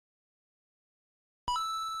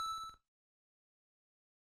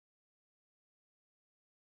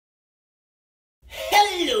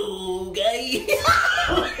gay.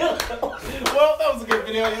 Well, that was a good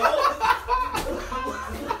video, y'all.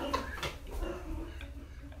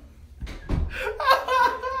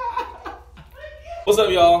 What's up,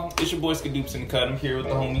 y'all? It's your boy Skadoops in the cut. I'm here with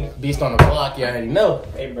the homie. Beast on the block, you already know.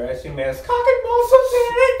 Hey, bro, it's your man's cocking balls.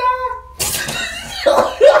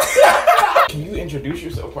 Can you introduce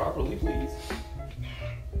yourself properly, please?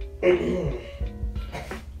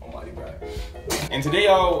 Almighty, bro. And today,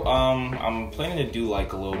 y'all, I'm planning to do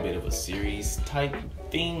like a little bit of a series type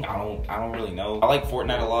thing. I don't really know. I like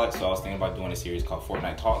Fortnite a lot, so I was thinking about doing a series called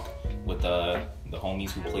Fortnite Talk with the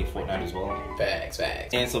homies who play Fortnite as well. Facts.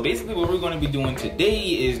 And so basically what we're going to be doing today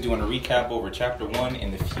is doing a recap over chapter 1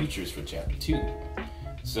 and the futures for chapter 2.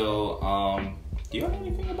 So, do you have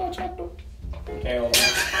anything about chapter 1? Hell no.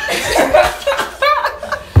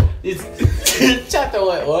 It's chapter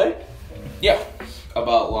what? Yeah.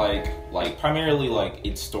 About like primarily like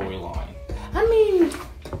its storyline. I mean,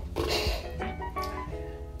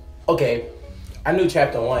 okay, I knew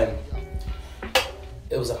chapter 1.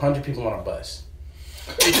 It was 100 people on a bus.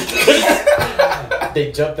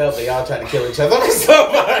 They jumped up, they all tried to kill each other for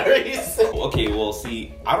some reason. Okay, well,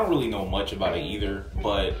 see, I don't really know much about it either,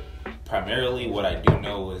 but primarily what I do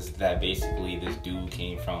know is that basically this dude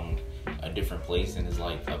came from a different place and is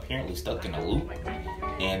like apparently stuck in a loop,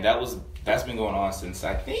 and that's been going on since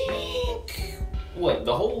I think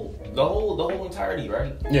the whole entirety,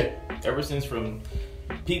 right? Yeah. Ever since from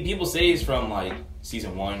people say it's from like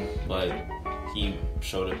season 1, but he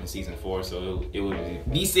showed up in season 4, so it would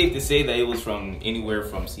be safe to say that it was from anywhere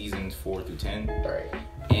from seasons 4 through 10. Right.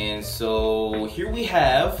 And so here we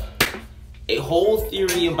have a whole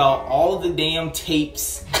theory about all of the damn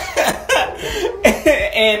tapes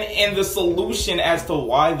and the solution as to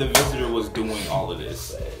why the visitor was doing all of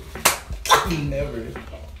this. Never.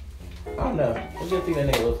 I don't know. What do you think that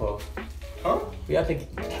nigga look for? Huh? Yeah, I think.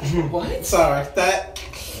 What? Sorry, that.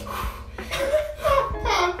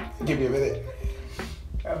 Give me a minute.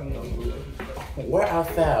 I have no clue. Where I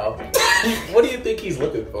foul? What do you think he's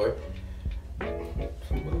looking for?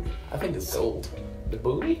 I think it's gold. The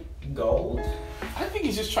booty? Gold? I think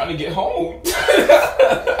he's just trying to get home.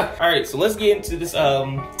 Alright, so let's get into this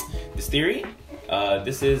this theory.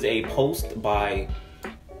 This is a post by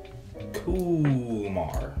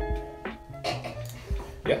Kumar.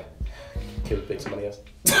 Yeah. Can we pick somebody else?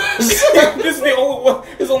 This is the only one.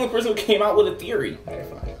 This is the only person who came out with a theory. Alright,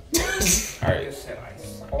 fine. Alright. Said I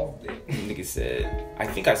solved it. Nigga said, I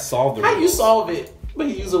think I solved the How you riddle. solve it? But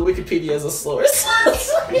he used Wikipedia as a source.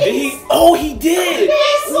 Did he? Oh, he did.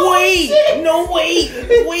 Wait.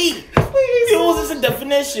 It was just a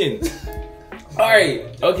definition. All right.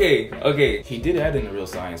 Okay. He did add in the real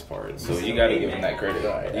science part, so you gotta give him that credit.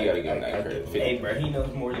 You gotta give him that credit. Hey, bro, he knows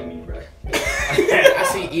more than me, bro. I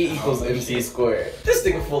see E equals MC squared. This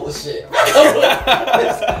nigga full of shit.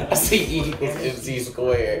 I see E equals MC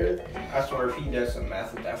squared. I swear, if he does some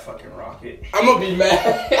math with that fucking rocket, I'm gonna be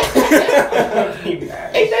mad. I'm gonna be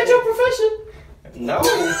mad. Ain't that your profession? No.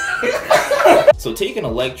 So take an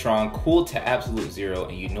electron cooled to absolute 0,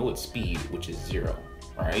 and you know its speed, which is 0.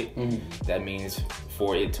 Right? Mm-hmm. That means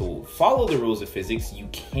for it to follow the rules of physics, you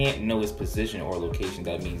can't know its position or location.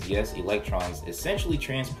 that means yes, electrons essentially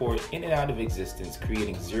transport in and out of existence,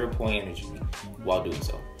 creating 0-point energy while doing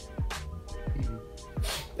so.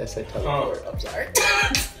 That said teleport. I'm sorry.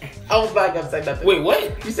 I was not gonna say nothing. Wait,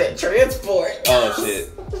 what? You said transport. Oh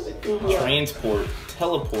shit. Transport,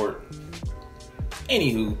 teleport.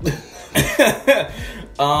 Anywho.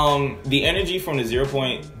 The energy from the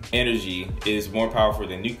 0-point energy is more powerful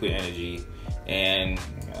than nuclear energy, and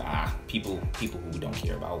people who don't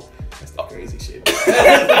care about That's the crazy shit.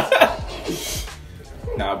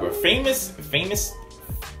 Nah, bro. Famous physicists.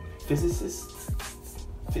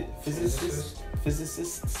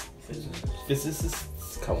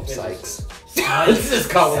 Call Sykes. This is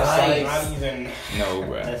called Not Sykes. even. No,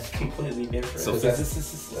 bro. That's completely different. So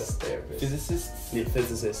physicists. That's therapist. Physicists. Yeah,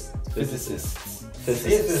 physicists.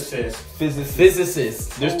 Physicists.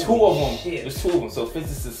 There's two of them. Shit. There's two of them. So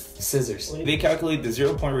physicists. Scissors. They calculate the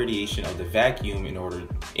 0-point radiation of the vacuum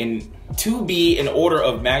to be in order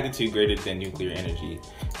of magnitude greater than nuclear energy,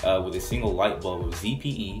 with a single light bulb of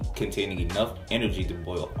ZPE containing enough energy to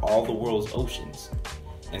boil all the world's oceans.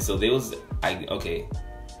 And so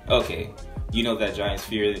okay. You know that giant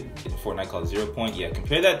sphere in Fortnite called 0-point? Yeah,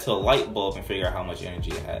 compare that to a light bulb and figure out how much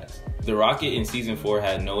energy it has. The rocket in season 4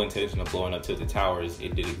 had no intention of blowing up to the towers.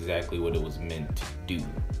 It did exactly what it was meant to do.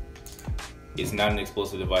 It's not an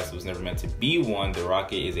explosive device. It was never meant to be one. The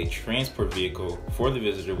rocket is a transport vehicle for the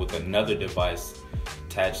visitor with another device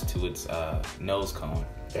attached to its nose cone.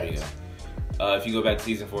 There you go. If you go back to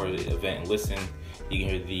season 4 event and listen, You can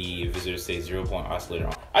hear the visitor say 0 point oscillator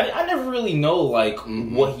on. I never really know like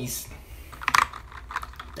what he's.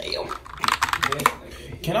 Damn.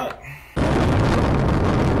 Can I?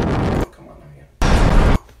 Come on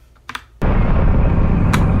now,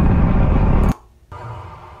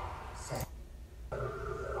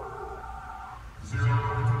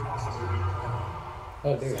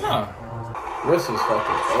 Oh, dude. Huh. This was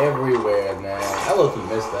fucking everywhere, man. I low-key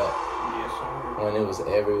missed that. Yes, sir. When it was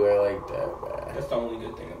everywhere like that, man. That's the only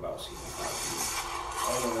good thing about season 5. I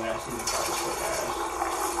don't know that season 5 is so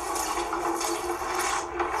fast.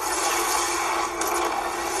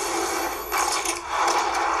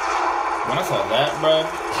 When I saw that, bro,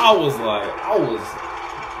 I was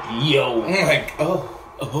yo. I'm like,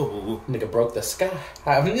 oh, nigga broke the sky.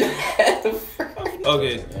 I've never.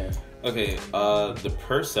 Okay. Yeah. Okay, the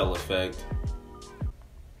Purcell effect.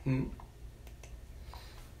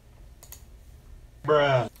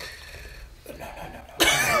 Bruh.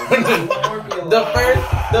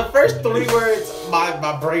 The first 3 words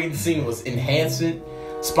my brain seen was enhancement,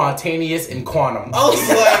 spontaneous, and quantum. I was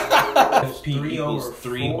like, P equals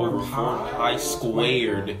 3 over 4 pi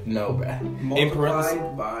squared. no, bruh.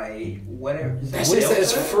 Multiplied by whatever. Is That that shit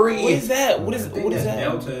says delta? free. What is that? What I is think that's that?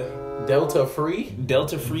 Delta. Delta free?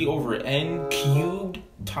 Delta free over n cubed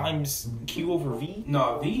times q over v?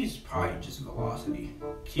 No, V is probably just velocity.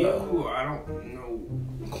 Q, I don't know.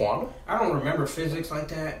 Quantum? I don't remember physics like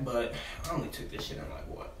that, but I only took this shit in like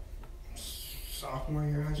what? Sophomore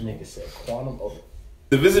year of high school? Nigga said quantum over.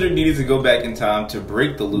 The visitor needed to go back in time to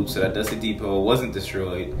break the loop so that Dusty Depot wasn't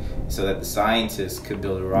destroyed, so that the scientists could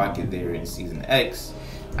build a rocket there in Season X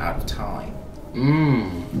out of time.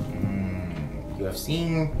 You have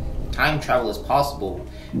seen time travel is possible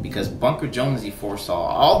because Bunker Jonesy foresaw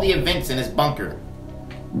all the events in his bunker.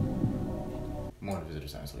 More on Visitor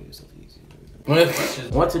Science later, so easy.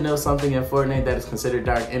 Want to know something in Fortnite that is considered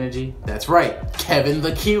dark energy? That's right, Kevin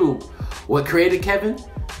the Cube. What created Kevin?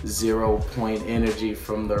 0 point energy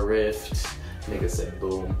from the rift. Nigga said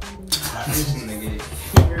boom. This nigga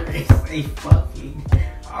here is a fucking.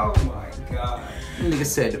 Oh my god. Nigga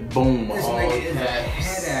said boom. This all nigga is a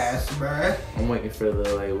caps. head ass, bruh. I'm waiting for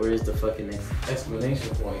the like. Where's the fucking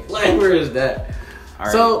explanation point? Like, where is that?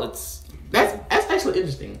 Alright, So- let's. That's actually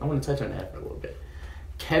interesting. I want to touch on that for a little bit.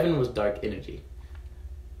 Kevin was dark energy.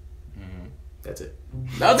 That's it.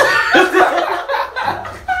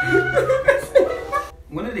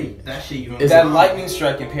 When did he? That shit you Is That it- lightning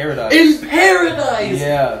strike in paradise. In paradise.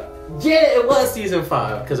 Yeah. Yeah, it was season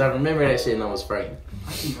 5 because I remember that shit and I was frightened.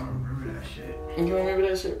 I do not remember that shit. And you remember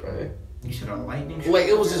that shit, bro? You said a lightning Like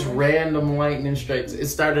it was just random lightning strikes. It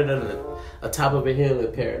started at the top of a hill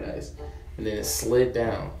in paradise, and then it slid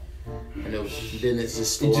down, and then it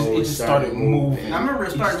just slowly it just started moving. I remember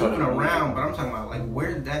it started moving moving. around, but I'm talking about like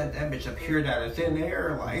where did that bitch appeared out of thin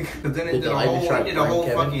air, like. But then it Did did the a lightning whole, strike bring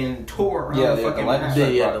Kevin? fucking tour around Yeah, the the fucking lightning map.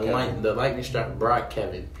 strike. The lightning strike brought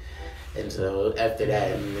Kevin, and so after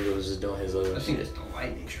that, it was just doing his I own think shit. it's the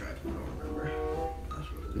lightning strike. I don't remember. That's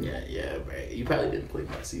what it is. Yeah, bro. You probably didn't play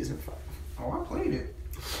my season 5. Oh, I played it.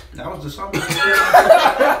 That was the summer.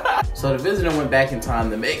 So the visitor went back in time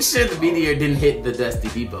to make sure the meteor didn't hit the Dusty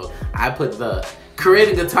Depot. I put the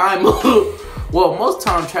creating a time loop. Well, most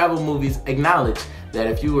time travel movies acknowledge that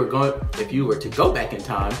if you were to go back in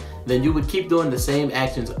time, then you would keep doing the same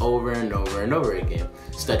actions over and over and over again,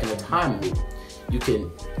 stuck in a time loop. You can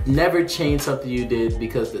never change something you did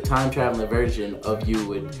because the time traveling version of you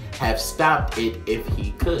would have stopped it if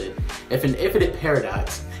he could. If an infinite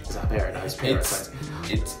paradox, it's not paradox, It's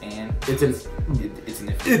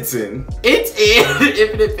an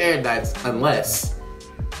infinite paradox unless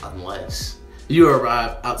you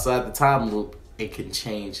arrive outside the time loop and can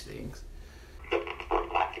change things. The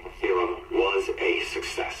galactic theorem was a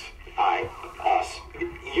success. Us,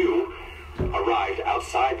 you arrived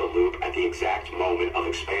outside the loop at the exact moment of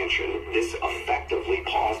expansion. This effectively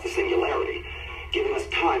paused the singularity, giving us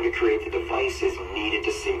time to create the devices needed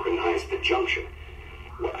to synchronize the junction.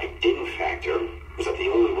 What I didn't factor was that the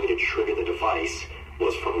only way to trigger the device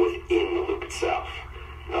was from within the loop itself.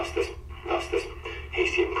 Thus this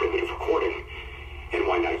hasty and primitive recording. And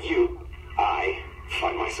why now I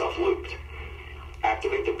find myself looped.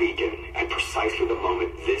 Activate the beacon at precisely the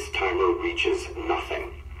moment this timer reaches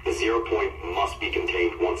nothing. The 0 point must be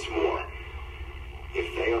contained once more.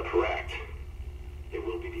 If they are correct, it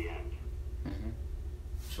will be the end.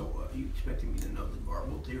 So, you expecting me to know the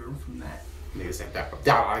Garble theorem from that? Nigga said that.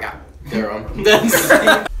 I got theorem.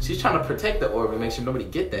 She's trying to protect the orb and make sure nobody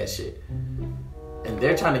get that shit. And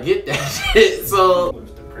they're trying to get that shit, so... What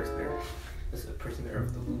is the prisoner? This is the prisoner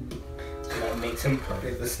of the loop. So that makes him part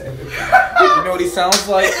of the 7. You know what he sounds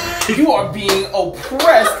like? You are being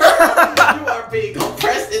oppressed. You are being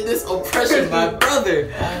oppressed in this oppression, my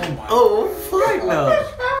brother. Oh, fuck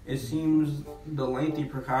no. It seems the lengthy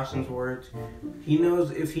precautions worked. He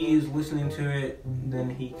knows if he is listening to it, then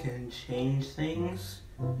he can change things.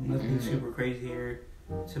 Nothing super crazy here.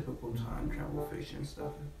 Typical time travel fiction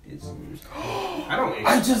stuff. It seems.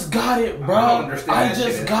 I just got it, bro. I don't understand I that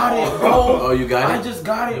just shit got at it, all. bro. Oh, you got it? I just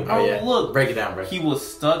got it, bro. Oh, yeah. Look. Break it down, bro. He was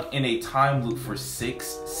stuck in a time loop for 6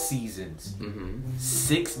 seasons.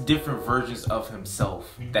 6 different versions of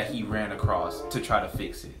himself that he ran across to try to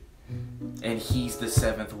fix it. And he's the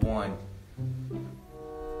 7th one.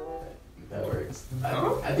 That works.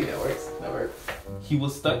 I think that works. That works. He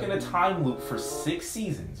was stuck in a time loop for 6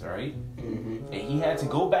 seasons, right? And he had to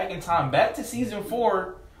go back in time, back to season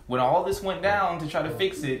 4, when all this went down to try to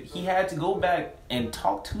fix it. He had to go back and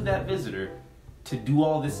talk to that visitor to do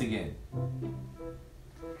all this again.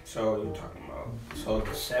 So you're talking about, so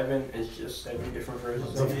the 7 is just 7 different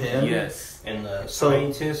versions of him? Yes. And the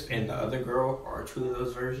scientist and the other girl are 2 of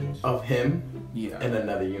those versions? Of him Yeah. in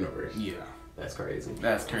another universe. Yeah. That's crazy.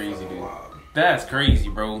 That's crazy, dude. Wow. That's crazy,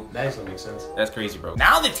 bro. That actually makes sense. That's crazy, bro.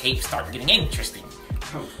 Now the tapes start getting interesting.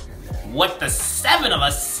 What the 7 of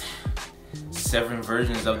us, 7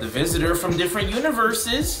 versions of the visitor from different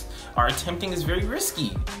universes, are attempting is very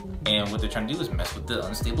risky. And what they're trying to do is mess with the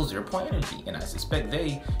unstable 0-point energy. And I suspect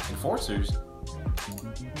they, enforcers,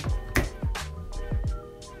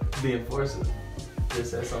 The enforcer.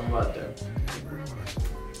 Just said something about them.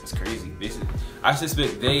 it's crazy. I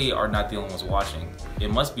suspect they are not the only ones watching. It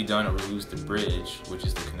must be done or we lose the bridge, which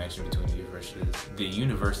is the connection between the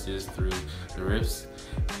universes through the rifts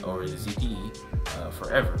or the ZPE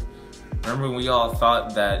forever. Remember when we all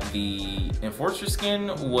thought that the Enforcer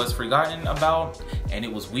skin was forgotten about and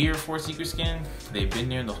it was weird for a secret skin? They've been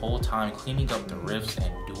there the whole time cleaning up the rifts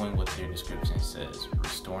and doing what their description says,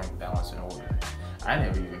 restoring balance and order. I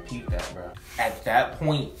never even peeped that, bro. At that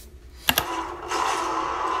point,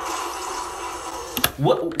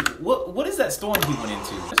 what is that storm he went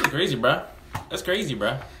into? That's crazy, bro. That's crazy,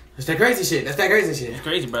 bro. That's that crazy shit. That's that crazy shit. It's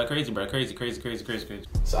crazy, bro. Crazy, bro. Crazy.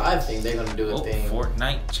 So I think they're gonna do a thing.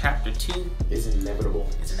 Fortnite Chapter 2 It's inevitable.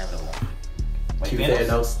 is inevitable. Like Cue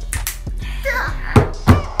Thanos. Thanos.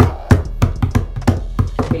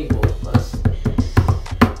 Cable plus.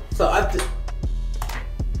 So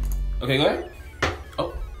Okay, go ahead.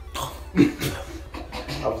 Oh.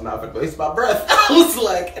 I was not gonna waste my breath. I was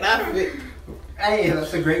like, and I Hey,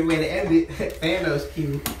 that's a great way to end it. Thanos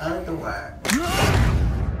cue. Otherwise.